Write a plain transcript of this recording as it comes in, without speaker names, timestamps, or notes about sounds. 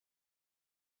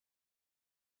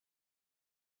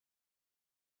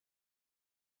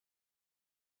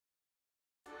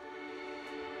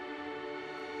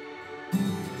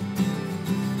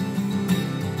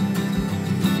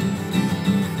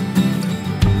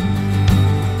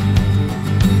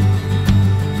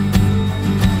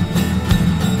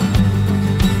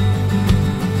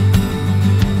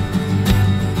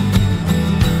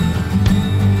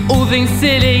things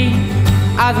silly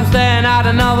as I'm staring at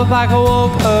another pack of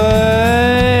walkers.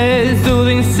 All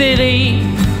things silly,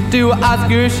 do ask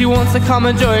her if she wants to come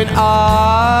and join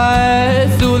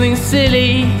us. All things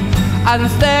silly as I'm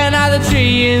staring at the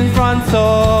tree in front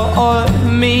of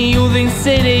me. All things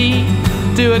silly,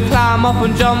 do a climb up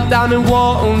and jump down in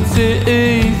 1,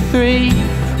 2, 3.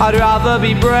 I'd rather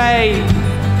be brave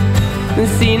than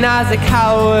seen as a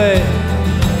coward.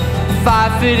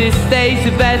 5 foot is stage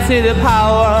to bed to the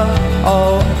power.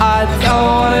 Oh, I don't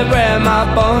wanna break my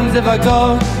bones if I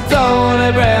go. Don't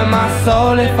wanna break my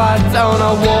soul if I don't.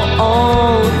 I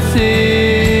want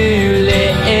to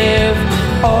live.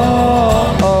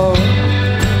 Oh, oh.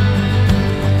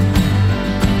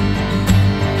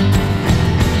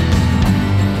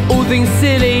 All things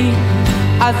silly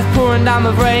as it's pouring down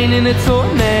with rain in a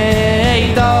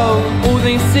tornado. All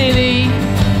things silly,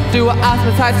 do I ask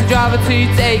my taxi driver to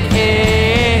take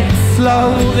it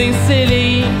slow? All things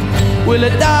silly, will I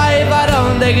die if I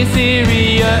don't take it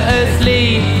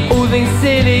seriously? All things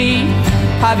silly,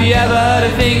 have you ever heard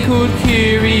a thing called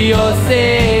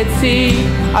curiosity?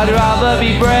 I'd rather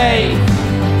be brave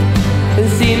than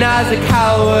seen as a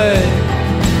coward.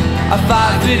 I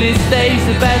fight for this stage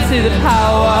to bed to the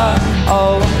power.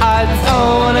 Oh, I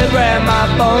don't wanna break my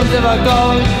bones if I go.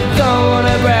 Don't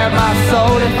wanna break my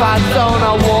soul if I don't.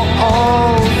 I want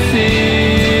to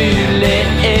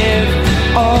live.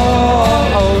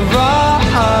 Oh, oh,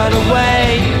 run away,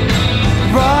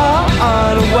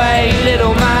 run away,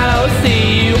 little man, I'll see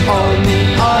you on the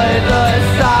other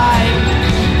side.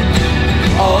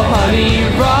 Oh, honey,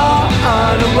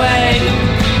 run away,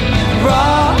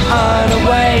 run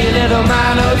away, little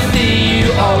man, I'll see you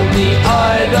on the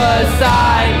other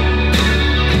side.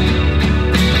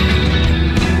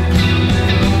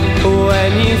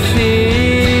 When you see,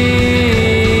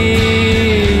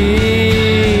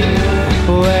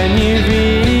 when you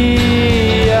realize,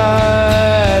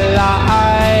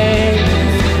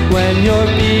 when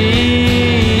you're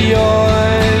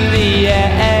beyond the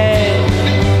edge,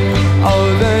 oh,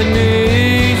 the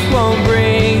news won't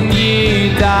bring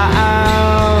you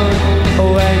down.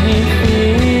 When you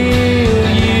feel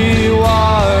you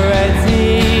are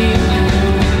ready,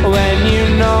 when you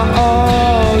know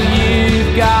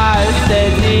you've got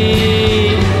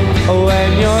steady, when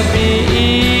you're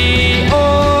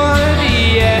beyond the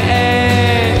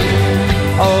edge,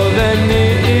 oh, the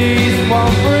news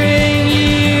won't bring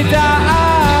you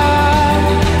down.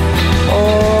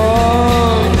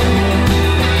 Oh,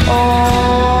 oh,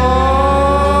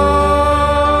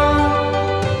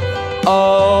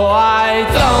 oh, I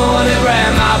don't wanna break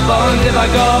my bones if I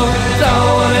go.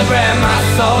 Don't wanna break my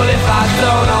soul if I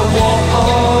don't. I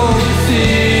want to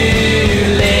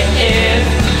live.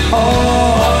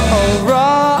 Oh, oh,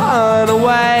 run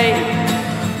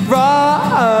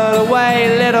away,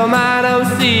 little man, I'll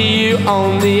see you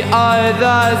on the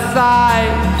other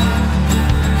side.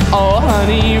 Oh,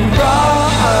 honey,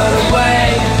 run away.